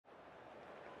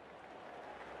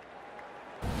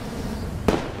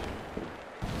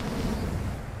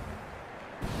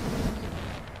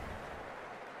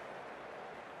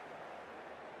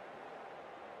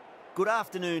good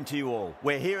afternoon to you all.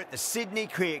 We're here at the Sydney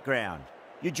Cricket Ground.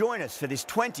 You join us for this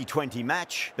 2020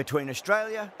 match between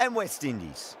Australia and West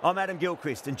Indies. I'm Adam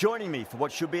Gilchrist, and joining me for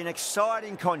what should be an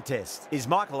exciting contest is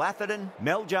Michael Atherton,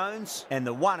 Mel Jones, and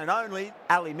the one and only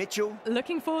Ali Mitchell.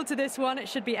 Looking forward to this one. It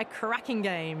should be a cracking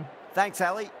game. Thanks,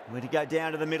 Ali. We're to go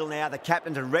down to the middle now. The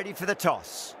captains are ready for the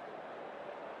toss.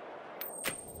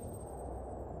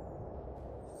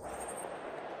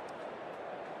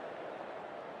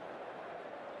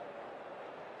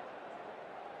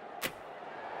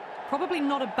 Probably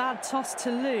not a bad toss to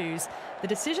lose. The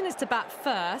decision is to bat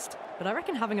first, but I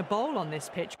reckon having a bowl on this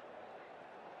pitch.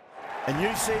 A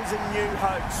new season, new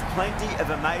hopes. Plenty of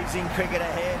amazing cricket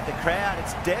ahead. The crowd,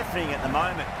 it's deafening at the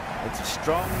moment. It's a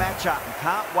strong matchup and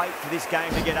can't wait for this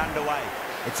game to get underway.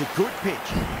 It's a good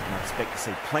pitch and I expect to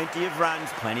see plenty of runs,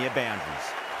 plenty of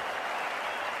boundaries.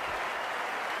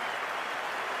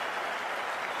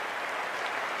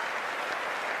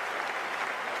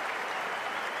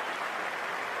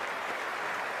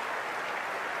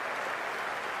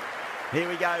 Here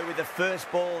we go with the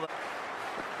first ball.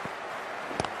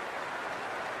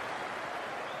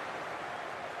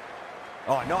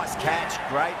 Oh, nice catch.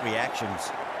 Great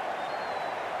reactions.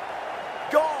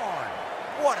 Gone!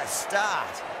 What a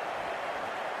start.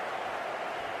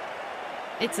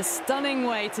 It's a stunning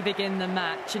way to begin the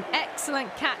match. An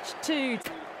excellent catch too.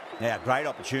 Now, great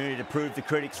opportunity to prove the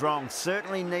critics wrong.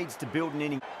 Certainly needs to build an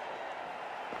inning.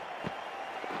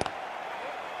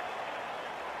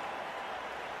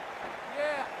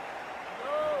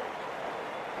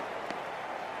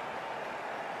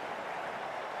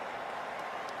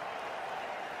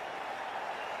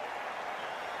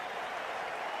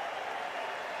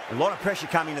 A lot of pressure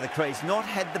coming to the crease. Not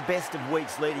had the best of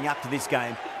weeks leading up to this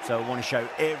game, so I want to show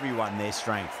everyone their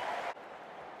strength.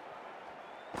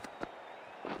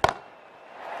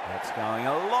 That's going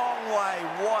a long way.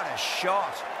 What a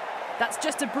shot. That's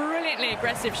just a brilliantly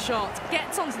aggressive shot.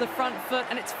 Gets onto the front foot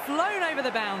and it's flown over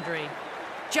the boundary.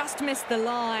 Just missed the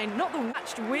line. Not the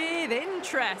watched with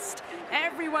interest.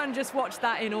 Everyone just watched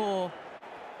that in awe.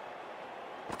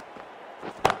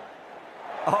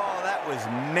 Oh, that was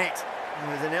met.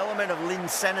 There's an element of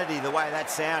linsanity the way that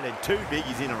sounded. Two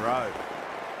biggies in a row.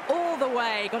 All the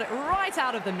way. Got it right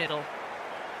out of the middle.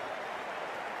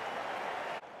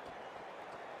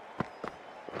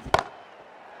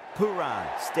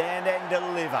 Pooran, stand and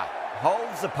deliver.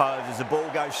 Holds the pose as the ball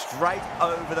goes straight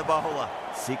over the bowler.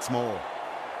 6 more.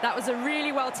 That was a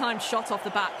really well-timed shot off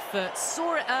the back foot.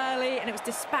 Saw it early and it was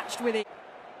dispatched with it.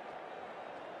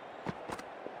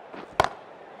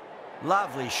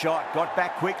 Lovely shot, got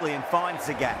back quickly and finds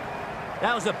the gap.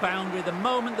 That was a boundary the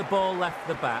moment the ball left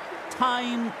the bat.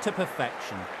 Timed to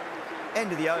perfection.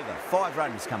 End of the over, 5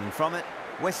 runs coming from it.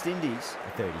 West Indies,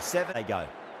 37, they go.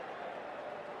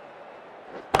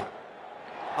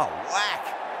 Oh,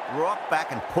 whack! Rocked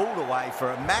back and pulled away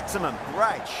for a maximum.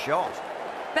 Great shot.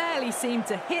 Barely seemed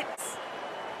to hit.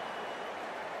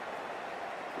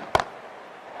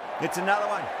 It's another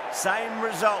one. Same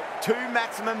result, 2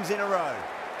 maximums in a row.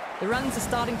 The runs are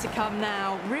starting to come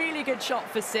now. Really good shot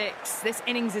for 6. This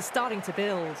innings is starting to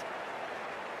build.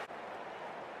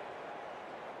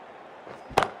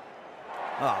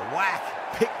 Oh, whack.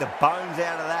 Pick the bones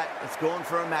out of that. It's gone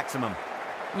for a maximum.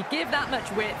 You give that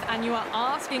much width and you are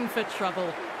asking for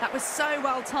trouble. That was so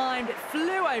well timed. It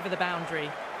flew over the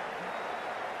boundary.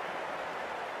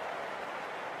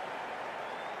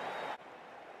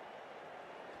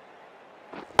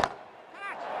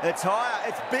 It's higher.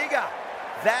 It's bigger.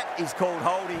 That is called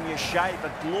holding your shape.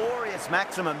 A glorious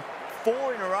maximum.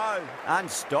 4 in a row.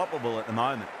 Unstoppable at the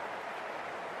moment.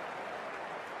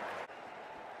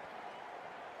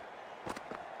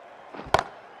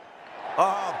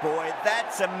 Oh, boy,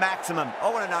 that's a maximum.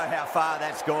 I want to know how far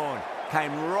that's gone.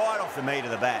 Came right off the meat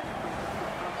of the bat.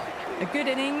 A good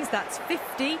innings, that's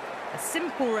 50. A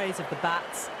simple raise of the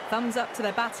bats. Thumbs up to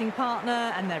their batting partner,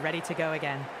 and they're ready to go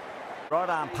again. Right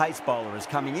arm pace bowler is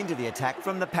coming into the attack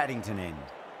from the Paddington end.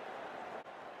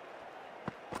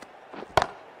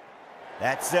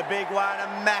 That's a big one,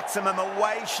 a maximum.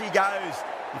 Away she goes.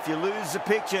 If you lose the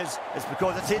pictures, it's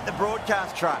because it's hit the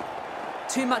broadcast truck.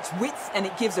 Too much width and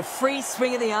it gives a free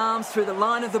swing of the arms through the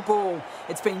line of the ball.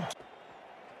 It's been...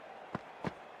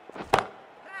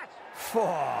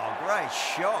 Oh, great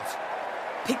shot.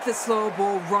 Picked the slower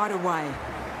ball right away.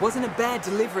 Wasn't a bad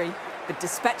delivery, but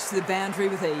dispatched to the boundary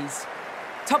with ease.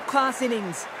 Top class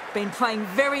innings. Been playing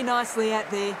very nicely out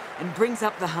there and brings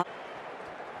up the hunt.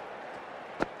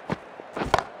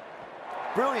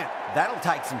 Brilliant. That'll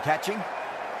take some catching.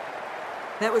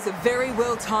 That was a very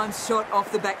well-timed shot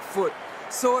off the back foot.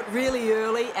 Saw it really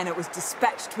early and it was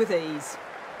dispatched with ease.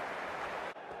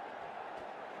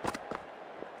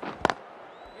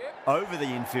 over the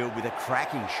infield with a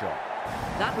cracking shot.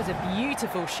 That was a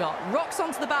beautiful shot. Rocks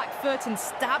onto the back foot and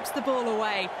stabs the ball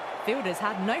away. Fielders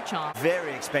had no chance.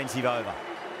 Very expensive over.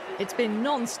 It's been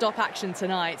non-stop action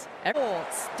tonight.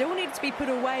 Still needs to be put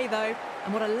away though,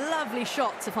 and what a lovely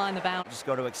shot to find the bounce. Just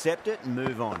got to accept it and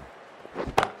move on.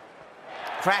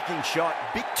 Cracking shot,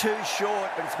 bit too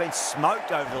short, but it's been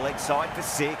smoked over the leg side for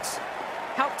 6.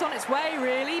 Helped on its way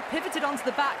really, pivoted onto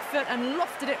the back foot and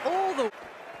lofted it all the way.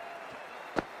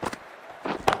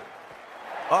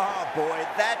 Oh boy,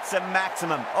 that's a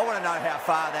maximum. I want to know how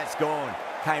far that's gone.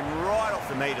 Came right off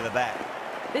the meat of the bat.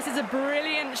 This is a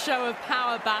brilliant show of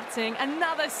power batting.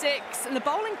 Another 6, and the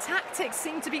bowling tactics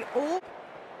seem to be all...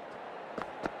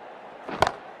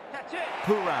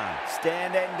 Pooran,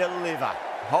 stand and deliver.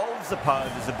 Holds the pose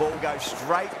as the ball goes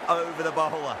straight over the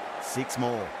bowler. 6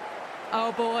 more.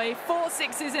 Oh boy, 4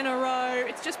 6s in a row.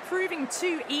 It's just proving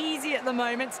too easy at the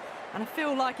moment, and I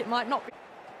feel like it might not be...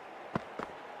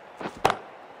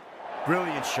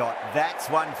 Brilliant shot. That's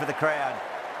one for the crowd.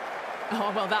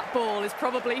 Oh, well, that ball is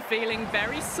probably feeling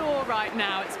very sore right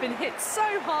now. It's been hit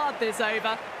so hard this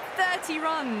over. 30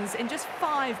 runs in just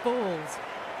 5 balls.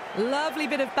 Lovely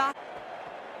bit of bat.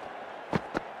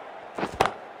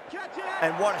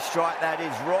 And what a strike that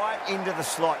is, right into the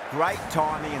slot. Great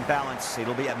timing and balance.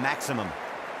 It'll be a maximum.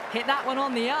 Hit that one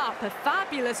on the up. A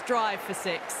fabulous drive for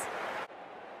 6.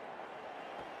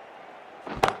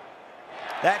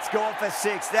 That's gone for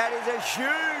 6. That is a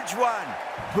huge one.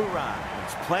 Pooran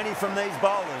wants plenty from these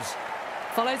bowlers.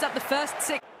 Follows up the first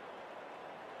 6.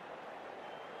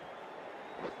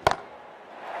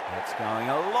 That's going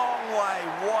a long way.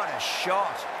 What a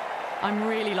shot. I'm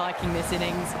really liking this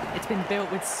innings. It's been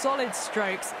built with solid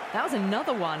strokes. That was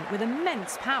another one with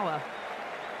immense power.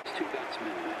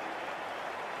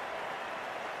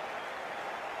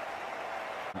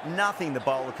 Nothing the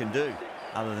bowler can do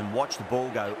other than watch the ball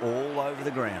go all over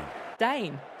the ground.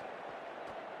 Dane.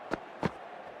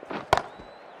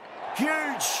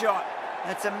 Huge shot.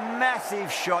 That's a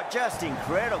massive shot. Just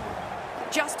incredible.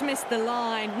 Just missed the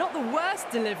line. Not the worst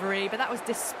delivery, but that was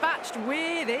dispatched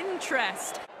with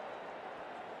interest.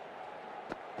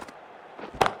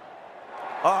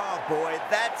 Oh boy,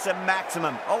 that's a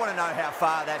maximum. I want to know how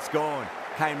far that's gone.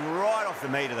 Came right off the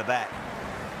meat of the bat.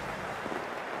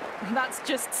 That's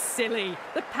just silly.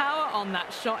 The power on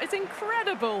that shot is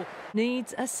incredible.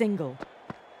 Needs a single.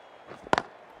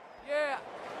 Yeah.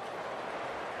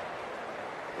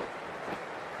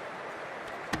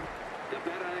 The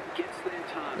batter gets their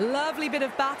time. Lovely bit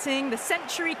of batting. The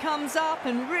century comes up,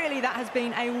 and really that has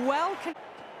been a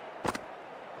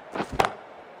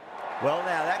Well,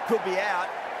 now that could be out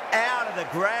of the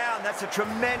ground. That's a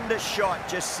tremendous shot,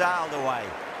 just sailed away.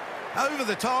 Over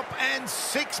the top and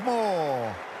 6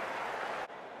 more.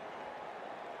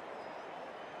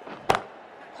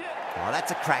 Oh,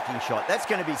 that's a cracking shot. That's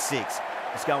going to be 6.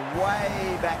 It's going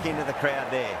way back into the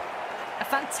crowd there. A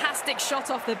fantastic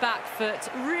shot off the back foot.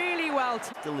 Really well.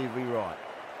 Delivery right.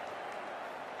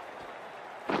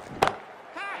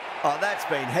 Oh, that's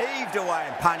been heaved away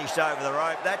and punished over the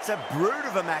rope. That's a brute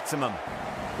of a maximum.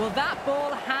 Well, that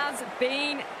ball has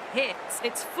been hit.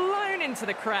 It's flown into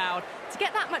the crowd. To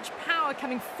get that much power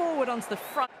coming forward onto the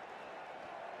front.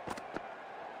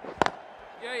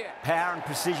 Power and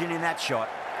precision in that shot.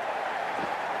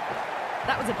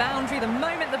 That was a boundary the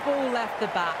moment the ball left the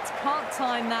bat. Can't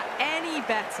time that any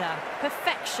better.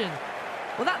 Perfection.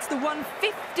 Well, that's the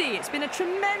 150. It's been a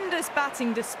tremendous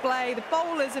batting display. The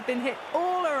bowlers have been hit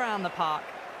all around the park.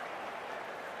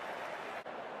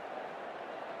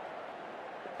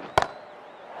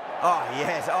 Oh,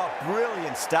 yes. Oh,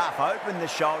 brilliant stuff. Opened the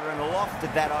shoulder and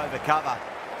lofted that over cover.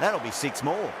 That'll be 6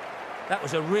 more. That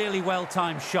was a really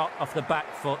well-timed shot off the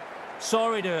back foot.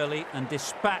 Saw it early and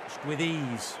dispatched with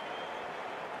ease.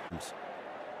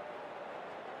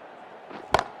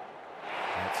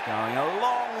 That's going a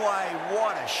long way.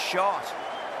 What a shot.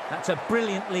 That's a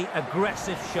brilliantly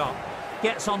aggressive shot.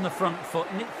 Gets on the front foot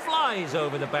and it flies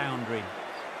over the boundary.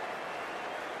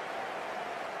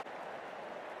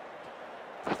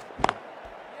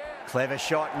 Clever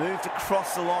shot. Moved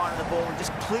across the line of the ball and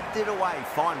just clipped it away.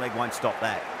 Fine leg won't stop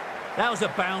that. That was a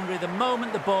boundary the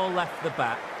moment the ball left the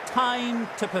bat. Timed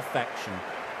to perfection.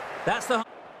 That's the...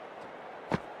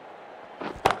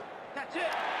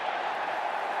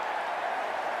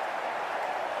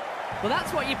 Well,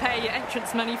 that's what you pay your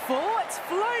entrance money for. It's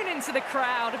flown into the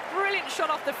crowd. A brilliant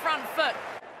shot off the front foot.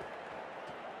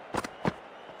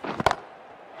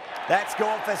 That's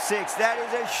gone for 6. That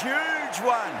is a huge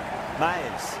one.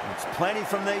 Mayers, it's plenty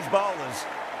from these bowlers.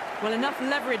 Well, enough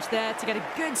leverage there to get a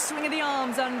good swing of the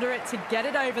arms under it to get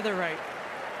it over the rope.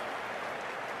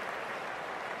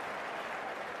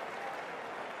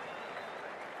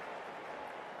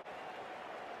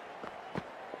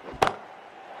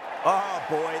 Oh,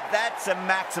 boy, that's a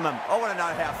maximum. I want to know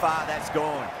how far that's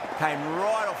gone. Came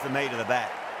right off the meat of the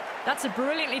bat. That's a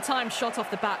brilliantly timed shot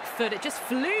off the back foot. It just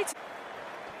flew.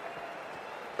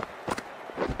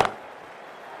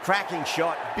 Cracking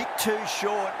shot. Bit too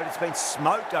short, but it's been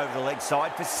smoked over the leg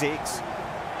side for 6.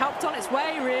 Helped on its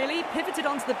way, really. Pivoted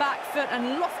onto the back foot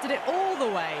and lofted it all the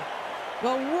way.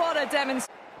 Well, what a demonstration.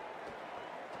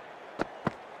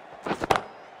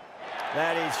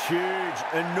 That is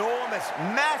huge, enormous,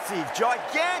 massive,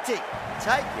 gigantic.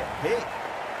 Take your pick.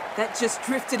 That just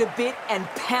drifted a bit and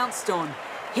pounced on.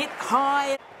 Hit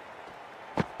high.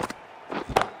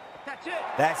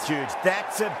 That's huge.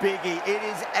 That's a biggie. It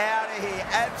is out of here.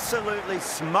 Absolutely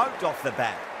smoked off the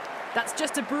bat. That's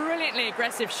just a brilliantly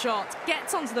aggressive shot.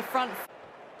 Gets onto the front.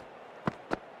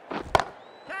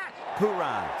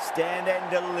 Pooran, stand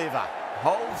and deliver.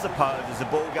 Holds the pose as the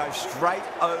ball goes straight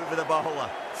over the bowler.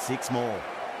 6 more.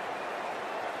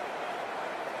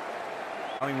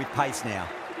 Going with pace now.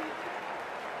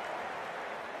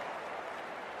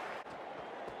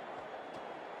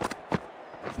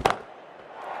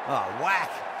 Oh,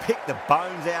 whack. Pick the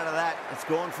bones out of that. It's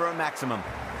gone for a maximum.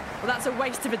 Well, that's a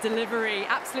waste of a delivery.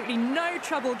 Absolutely no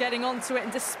trouble getting onto it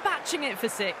and dispatching it for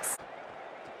 6.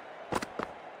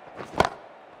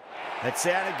 That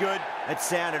sounded good. It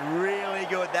sounded really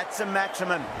good. That's a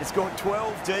maximum. It's gone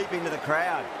 12 deep into the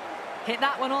crowd. Hit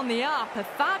that one on the up. A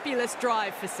fabulous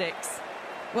drive for 6.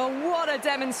 Well, what a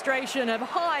demonstration of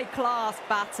high-class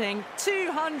batting.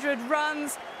 200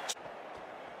 runs.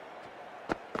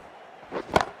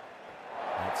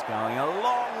 That's going a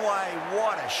long way.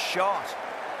 What a shot.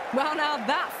 Well, now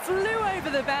that flew over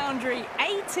the boundary.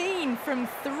 18 from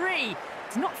 3.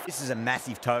 This is a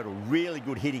massive total. Really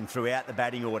good hitting throughout the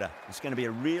batting order. It's going to be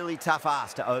a really tough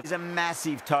ask to open. It's a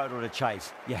massive total to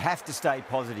chase. You have to stay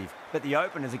positive, but the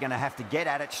openers are going to have to get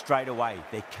at it straight away.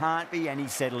 There can't be any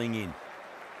settling in.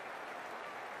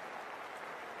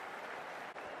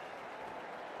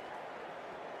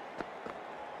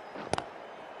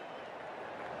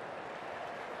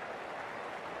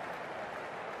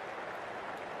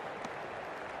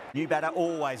 New batter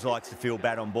always likes to feel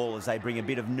bat on ball as they bring a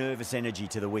bit of nervous energy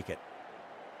to the wicket.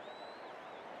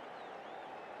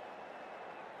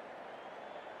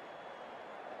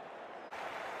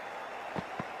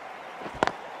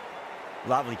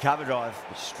 Lovely cover drive,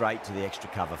 straight to the extra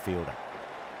cover fielder.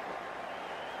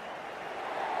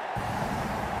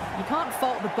 You can't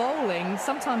fault the bowling.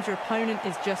 Sometimes your opponent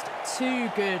is just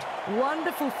too good.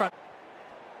 Wonderful front.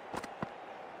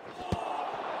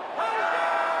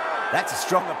 That's a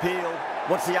strong appeal.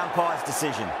 What's the umpire's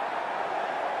decision?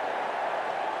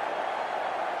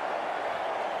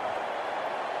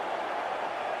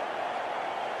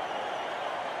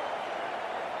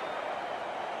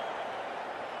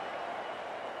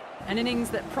 An innings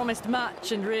that promised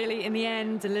much and really, in the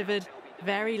end, delivered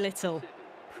very little.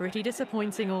 Pretty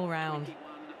disappointing all round.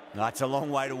 No, it's a long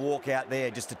way to walk out there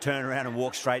just to turn around and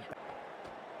walk straight back.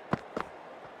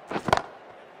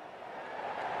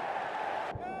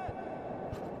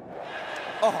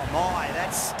 Oh my,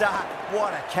 that's stuck.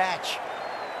 What a catch.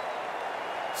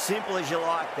 Simple as you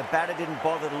like. The batter didn't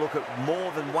bother to look at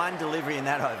more than one delivery in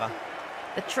that over.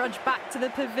 The trudge back to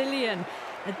the pavilion.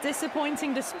 A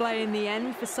disappointing display in the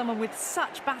end for someone with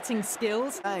such batting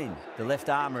skills. The left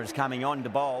armour is coming on to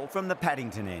bowl from the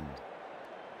Paddington end.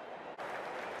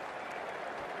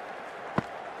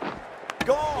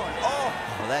 Gone. Oh,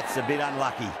 that's a bit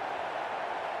unlucky.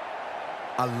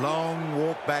 A long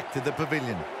walk back to the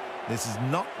pavilion. This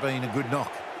has not been a good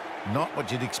knock. Not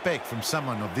what you'd expect from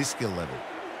someone of this skill level.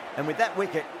 And with that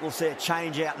wicket, we'll see a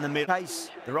change out in the middle.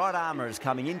 Case, the right armour is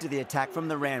coming into the attack from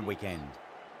the Randwick end.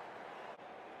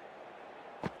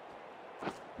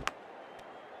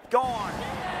 Gone.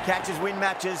 Catches win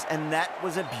matches, and that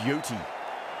was a beauty.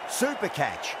 Super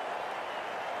catch.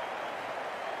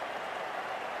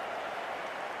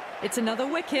 It's another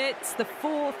wicket, the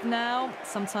 4th now.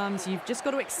 Sometimes you've just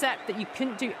got to accept that you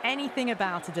couldn't do anything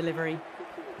about a delivery.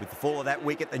 With the fall of that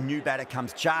wicket, the new batter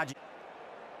comes charging.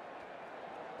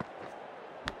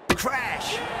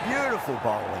 Crash! Beautiful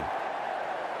bowling.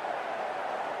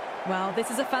 Well, this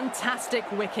is a fantastic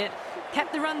wicket.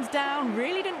 Kept the runs down,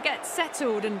 really didn't get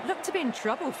settled and looked to be in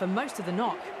trouble for most of the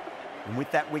knock. And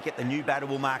with that wicket, the new batter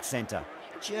will mark centre.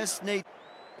 Just need...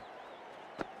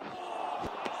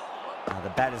 The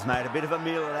batter's made a bit of a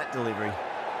meal of that delivery.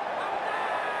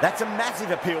 That's a massive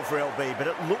appeal for LB, but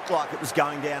it looked like it was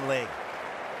going down leg.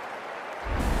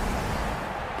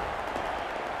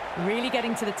 Really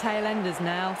getting to the tail enders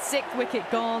now. 6th wicket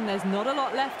gone. There's not a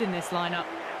lot left in this lineup.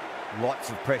 Lots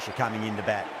of pressure coming into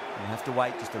bat. You'll have to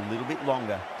wait just a little bit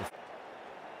longer.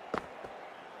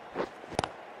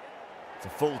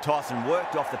 full toss and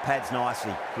worked off the pads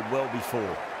nicely. Could well be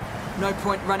 4. No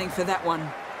point running for that one.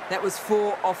 That was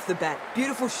 4 off the bat.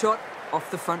 Beautiful shot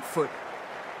off the front foot.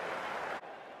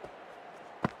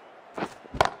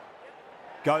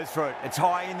 Goes for it. It's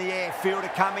high in the air. Fielder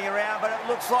coming around, but it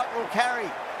looks like it'll carry.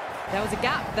 There was a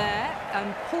gap there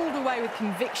and pulled away with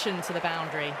conviction to the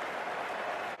boundary.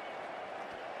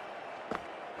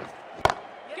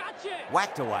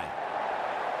 Whacked away.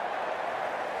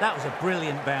 That was a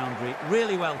brilliant boundary,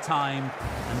 really well timed,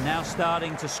 and now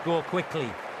starting to score quickly.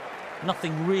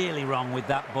 Nothing really wrong with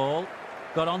that ball.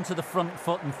 Got onto the front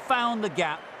foot and found the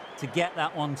gap to get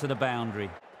that one to the boundary.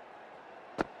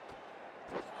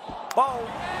 Bold,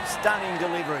 stunning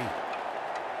delivery.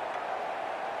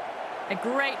 A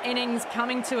great innings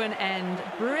coming to an end.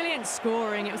 Brilliant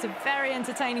scoring. It was a very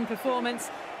entertaining performance.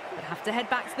 But have to head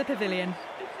back to the pavilion.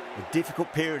 A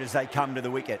difficult period as they come to the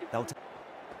wicket.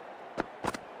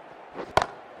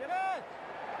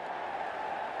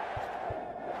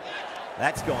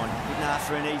 That's gone. Didn't ask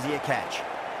for an easier catch.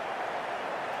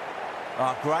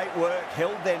 Oh, great work.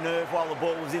 Held their nerve while the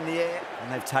ball was in the air,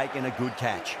 and they've taken a good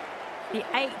catch. The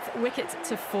 8th wicket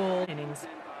to fall innings.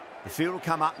 The field will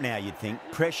come up now, you'd think.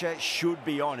 Pressure should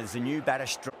be on as the new batter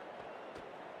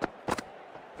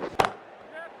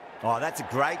Oh, that's a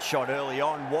great shot early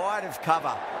on, wide of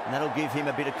cover, and that'll give him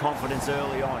a bit of confidence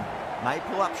early on. May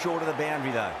pull up short of the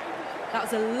boundary, though. That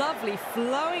was a lovely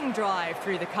flowing drive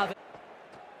through the cover.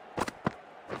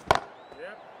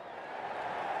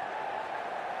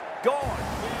 Gone.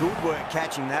 Good work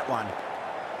catching that one.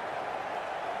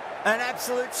 An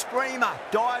absolute screamer,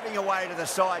 diving away to the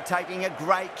side, taking a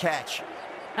great catch.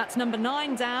 That's number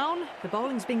 9 down. The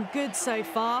bowling's been good so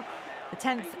far. The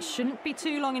 10th shouldn't be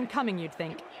too long in coming, you'd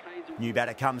think. New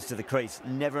batter comes to the crease.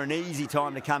 Never an easy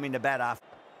time to come into bat after.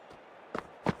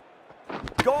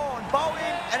 Gone, bowled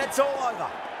in, and it's all over.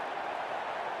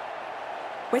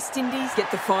 West Indies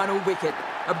get the final wicket.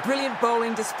 A brilliant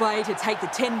bowling display to take the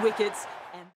 10 wickets